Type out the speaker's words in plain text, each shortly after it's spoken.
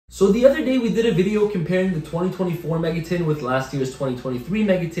So the other day we did a video comparing the 2024 Megatin with last year's 2023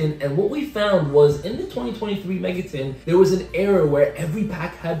 Megatin, and what we found was in the 2023 Megatin, there was an error where every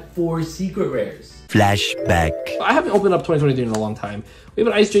pack had 4 secret rares. Flashback. I haven't opened up 2023 in a long time. We have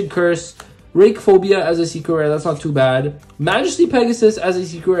an Ice Jade Curse, Rake Phobia as a secret rare, that's not too bad. Majesty Pegasus as a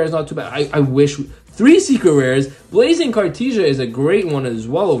secret rare is not too bad. I wish 3 secret rares. Blazing Cartesia is a great one as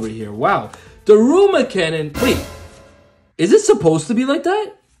well over here. Wow. Daruma Cannon. Wait, is it supposed to be like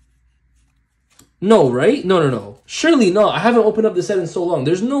that? No, right? No. Surely not. I haven't opened up the set in so long.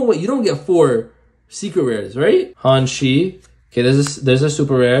 There's no way. You don't get 4 secret rares, right? Hanshi. Okay, there's a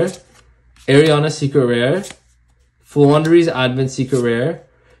super rare. Ariana secret rare. Flaundery's Advent secret rare.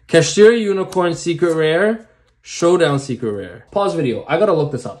 Kashtira Unicorn secret rare. Showdown secret rare. Pause video. I gotta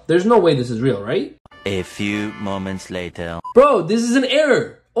look this up. There's no way this is real, right? A few moments later. Bro, this is an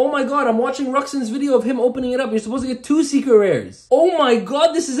error. Oh my god, I'm watching Ruxin's video of him opening it up. You're supposed to get 2 secret rares. Oh my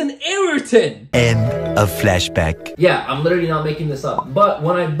god, this is an error tin. End of flashback. Yeah, I'm literally not making this up. But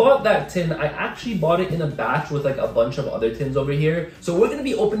when I bought that tin, I actually bought it in a batch with like a bunch of other tins over here. So we're gonna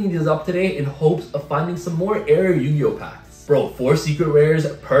be opening these up today in hopes of finding some more error Yu-Gi-Oh packs. Bro, 4 secret rares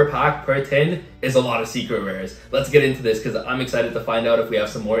per pack per tin is a lot of secret rares. Let's get into this because I'm excited to find out if we have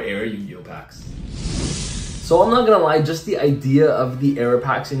some more error Yu-Gi-Oh packs. So I'm not gonna lie, just the idea of the error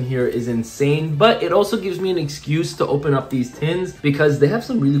packs in here is insane, but it also gives me an excuse to open up these tins because they have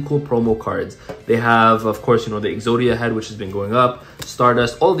some really cool promo cards. They have, of course, you know, the Exodia head, which has been going up,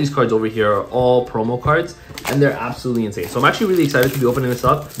 Stardust, all of these cards over here are all promo cards, and they're absolutely insane. So I'm actually really excited to be opening this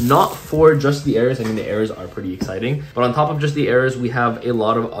up, not for just the errors. I mean, the errors are pretty exciting, but on top of just the errors, we have a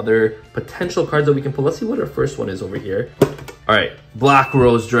lot of other potential cards that we can pull. Let's see what our first one is over here. All right, Black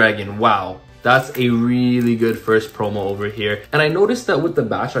Rose Dragon, wow. That's a really good first promo over here. And I noticed that with the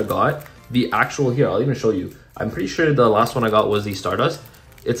batch I got, the actual here, I'll even show you. I'm pretty sure the last one I got was the Stardust.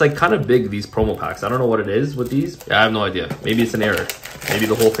 It's like kind of big, these promo packs. I don't know what it is with these. I have no idea. Maybe it's an error. Maybe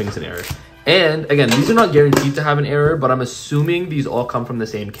the whole thing's an error. And again, these are not guaranteed to have an error, but I'm assuming these all come from the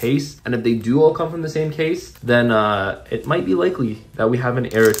same case. And if they do all come from the same case, then it might be likely that we have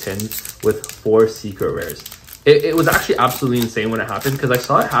an error tin with 4 secret rares. It was actually absolutely insane when it happened because I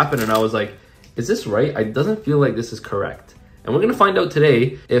saw it happen and I was like, is this right? It doesn't feel like this is correct. And we're going to find out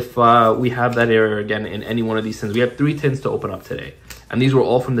today if we have that error again in any one of these tins. We have 3 tins to open up today. And these were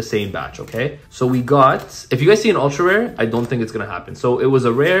all from the same batch, okay? So we got, if you guys see an ultra rare, I don't think it's going to happen. So it was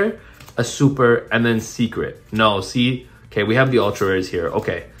a rare, a super, and then secret. No, see? Okay, we have the ultra rares here.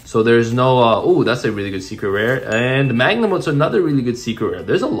 Okay, so there's no, oh, that's a really good secret rare. And Magnum's another really good secret rare.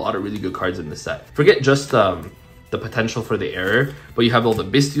 There's a lot of really good cards in this set. Forget just the potential for the error, but you have all the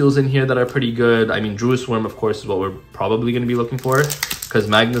Bestials in here that are pretty good. I mean, Druid Swarm, of course, is what we're probably going to be looking for because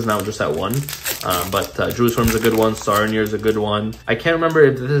Magna's now just at 1. But Druid Swarm is a good one. Saronir is a good one. I can't remember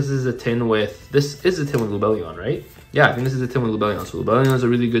if this is a tin with, this is a tin with Lubellion, right? Yeah, I think this is a tin with Lubellion. So Lubellion is a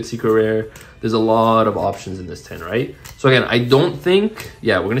really good secret rare. There's a lot of options in this tin, right? So again, I don't think,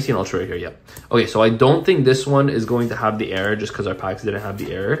 yeah, we're gonna see an ultra rare here, yeah. Okay, so I don't think this one is going to have the error just because our packs didn't have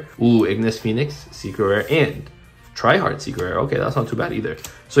the error. Ooh, Ignis Phoenix, secret rare, and Tryhard secret rare. Okay, that's not too bad either.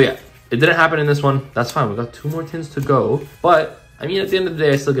 So yeah, it didn't happen in this one. That's fine. We got 2 more tins to go. But I mean, at the end of the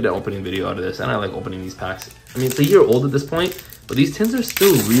day, I still get an opening video out of this, and I like opening these packs. I mean, it's a year old at this point, but these tins are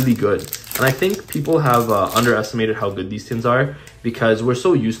still really good. And I think people have underestimated how good these tins are because we're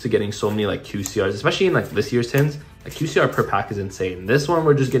so used to getting so many like QCRs, especially in like this year's tins. A QCR per pack is insane. This one,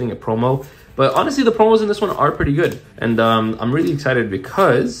 we're just getting a promo. But honestly, the promos in this one are pretty good. And I'm really excited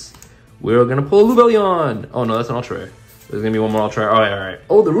because we're gonna pull a Lubellion. Oh no, that's an ultra rare. There's gonna be one more ultra rare. All right.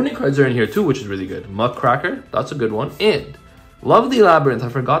 Oh, the runic cards are in here too, which is really good. Muckracker, that's a good one. And Lovely Labyrinth. I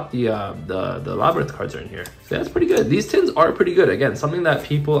forgot the Labyrinth cards are in here. So that's pretty good. These tins are pretty good. Again, something that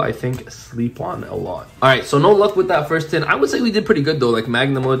people, I think, sleep on a lot. All right, so no luck with that first tin. I would say we did pretty good, though. Like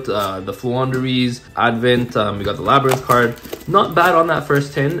Magnamut, the Flaunderies, Advent. We got the Labyrinth card. Not bad on that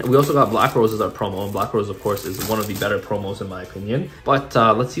first tin. We also got Black Rose as our promo. And Black Rose, of course, is one of the better promos, in my opinion. But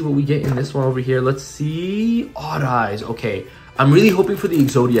let's see what we get in this one over here. Let's see. Odd Eyes. Okay. I'm really hoping for the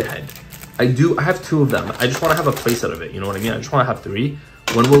Exodia head. I have 2 of them. I just want to have a playset of it. You know what I mean? I just want to have 3.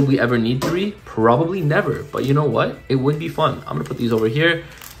 When will we ever need 3? Probably never. But you know what? It would be fun. I'm going to put these over here.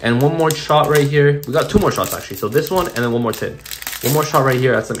 And one more shot right here. We got 2 more shots, actually. So this one and then one more tin. One more shot right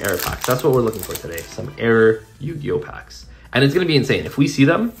here at some error packs. That's what we're looking for today. Some error Yu-Gi-Oh packs. And it's going to be insane. If we see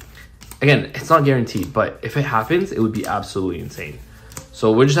them, again, it's not guaranteed. But if it happens, it would be absolutely insane.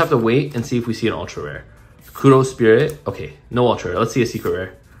 So we'll just have to wait and see if we see an ultra rare. Kuro Spirit. Okay, no ultra rare. Let's see a secret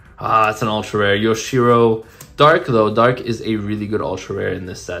rare. Ah, it's an ultra rare. Yoshiro. Dark, though. Dark is a really good ultra rare in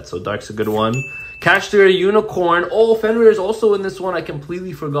this set. So Dark's a good one. Catch Their Unicorn. Oh, Fenrir is also in this one. I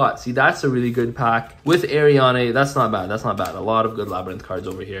completely forgot. See, that's a really good pack. With Ariane, that's not bad. That's not bad. A lot of good Labyrinth cards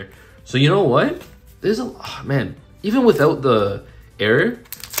over here. So you know what? There's a... Oh, man, even without the error,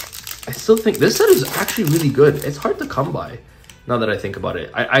 I still think this set is actually really good. It's hard to come by, now that I think about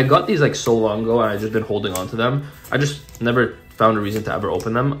it. I got these like so long ago, and I've just been holding on to them. I just never found a reason to ever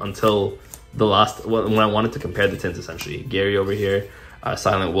open them until the last, when I wanted to compare the tints, essentially. Gary over here,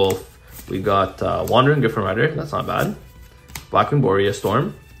 Silent Wolf. We got Wandering Griffin Rider. That's not bad. Blackwing Borea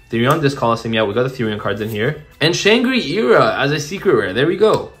Storm. Therion Disc Coliseum. Yeah, we got the Therion cards in here. And Shangri-Ira as a secret rare. There we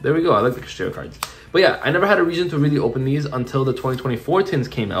go. There we go. I like the Kashira cards. But yeah, I never had a reason to really open these until the 2024 tins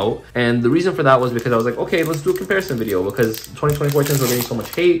came out. And the reason for that was because I was like, okay, let's do a comparison video, because 2024 tins were getting so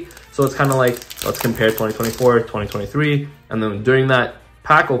much hate. So it's kind of like, let's compare 2024, 2023. And then during that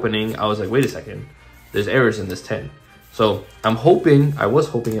pack opening, I was like, wait a second, there's errors in this tin. So I'm hoping, I was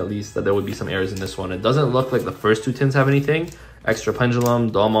hoping at least, that there would be some errors in this one. It doesn't look like the first two tins have anything. Extra Pendulum,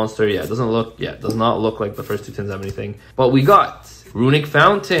 Doll Monster, yeah, it does not look like the first two tins have anything. But we got Runic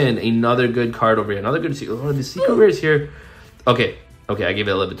Fountain, another good card over here. Another good secret. Oh, the secret rares here. Okay, I gave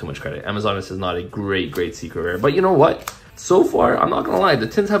it a little bit too much credit. Amazoness is not a great secret rare. But you know what? So far, I'm not gonna lie, the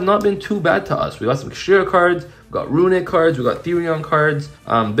tins have not been too bad to us. We got some Kashira cards, we got Runic cards, we got Therion cards,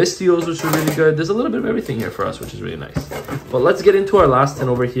 Bystials, which are really good. There's a little bit of everything here for us, which is really nice. But let's get into our last tin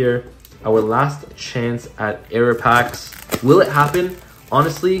over here. Our last chance at error packs. Will it happen?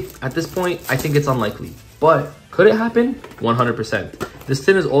 Honestly, at this point, I think it's unlikely. But could it happen? 100%. This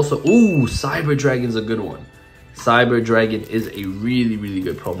tin is also... Ooh, Cyber Dragon's a good one. Cyber Dragon is a really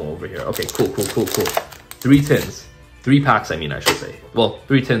good promo over here. Okay, cool. 3 tins. 3 packs, I mean, I should say. Well,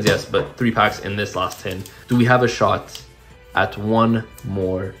 3 tins, yes, but 3 packs in this last tin. Do we have a shot at one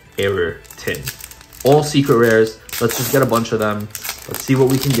more error tin? All secret rares. Let's just get a bunch of them. Let's see what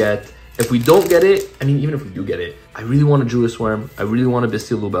we can get. If we don't get it, I mean, even if we do get it, I really want a Judas Worm. I really want a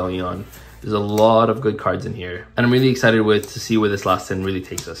Bystial Lubellion. There's a lot of good cards in here. And I'm really excited to see where this last tin really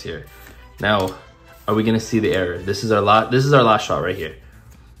takes us here. Now, are we going to see the error? This is our last shot right here.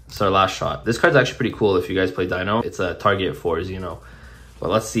 It's our last shot. This card's actually pretty cool if you guys play Dino. It's a target 4s, you know. But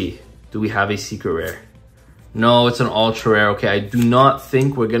let's see. Do we have a secret rare? No, it's an ultra rare. Okay, I do not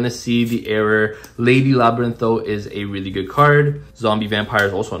think we're gonna see the error. Lady Labyrinth, though, is a really good card. Zombie Vampire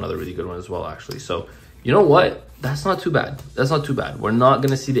is also another really good one as well, actually. So, you know what? That's not too bad. That's not too bad. We're not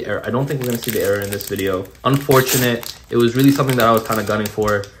gonna see the error. I don't think we're gonna see the error in this video. Unfortunate. It was really something that I was kind of gunning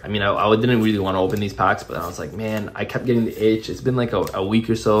for. I mean, I didn't really want to open these packs, but I was like, man, I kept getting the itch. It's been like a week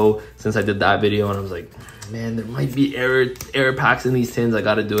or so since I did that video, and I was like, man, there might be error packs in these tins. I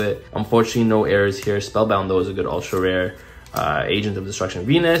gotta do it. Unfortunately, no errors here. Spellbound, though, is a good ultra rare. Agent of Destruction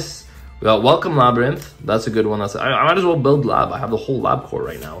Venus. We got Welcome Labyrinth. That's a good one. I might as well build lab. I have the whole lab core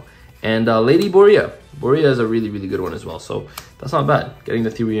right now. And Lady Borea. Borea is a really good one as well. So that's not bad. Getting the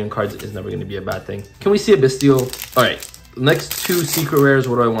Therion cards is never going to be a bad thing. Can we see a Bystial? All right. Next 2 secret rares.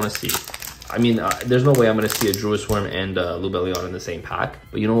 What do I want to see? I mean, there's no way I'm going to see a Druid Swarm and Lubellion in the same pack.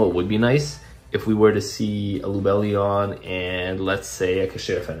 But you know what would be nice? If we were to see a Lubellion and let's say a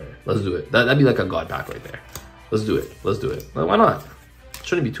Kashira Fenrir. Let's do it. That'd be like a god pack right there. Let's do it. Let's do it. Why not?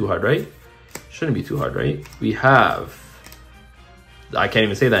 Shouldn't be too hard, right? Shouldn't be too hard, right? We have... I can't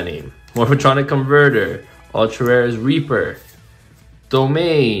even say that name. Morphotronic Converter. Ultra Rares Reaper.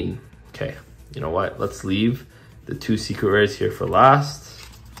 Domain. Okay, you know what? Let's leave the 2 secret rares here for last.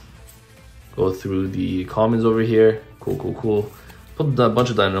 Go through the commons over here. Cool. Put a bunch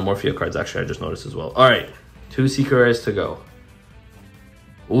of Dynamorphia cards, actually, I just noticed as well. All right, 2 secret rares to go.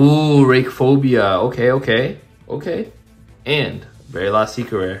 Ooh, Rakephobia. Okay. And very last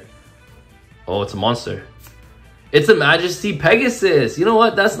secret rare. Oh, it's a monster. It's a Majesty Pegasus. You know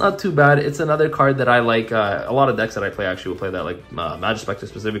what? That's not too bad. It's another card that I like. A lot of decks that I play actually will play that. Like Magispector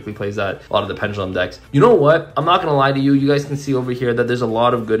specifically plays that. A lot of the Pendulum decks. You know what? I'm not going to lie to you. You guys can see over here that there's a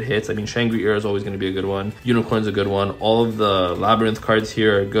lot of good hits. I mean, Shangri-Ira is always going to be a good one. Unicorn's a good one. All of the Labyrinth cards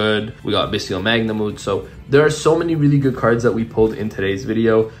here are good. We got Bystial Magnamut. So there are so many really good cards that we pulled in today's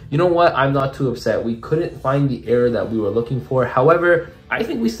video. You know what? I'm not too upset. We couldn't find the error that we were looking for. However, I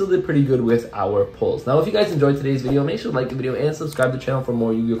think we still did pretty good with our pulls. Now, if you guys enjoyed today's video, make sure to like the video and subscribe to the channel for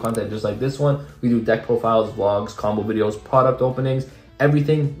more Yu-Gi-Oh content just like this one. We do deck profiles, vlogs, combo videos, product openings,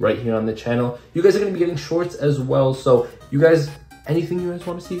 everything right here on the channel. You guys are going to be getting shorts as well. So you guys, anything you guys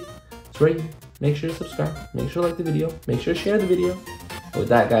want to see, it's right here. Make sure to subscribe. Make sure to like the video. Make sure to share the video. With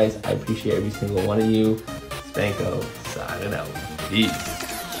that, guys, I appreciate every single one of you. Spanko, signing out. Peace.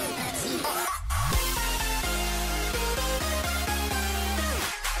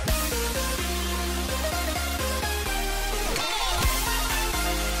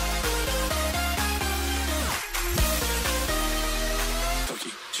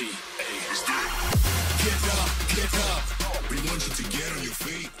 Hey, let's do it. Get up, we want you to get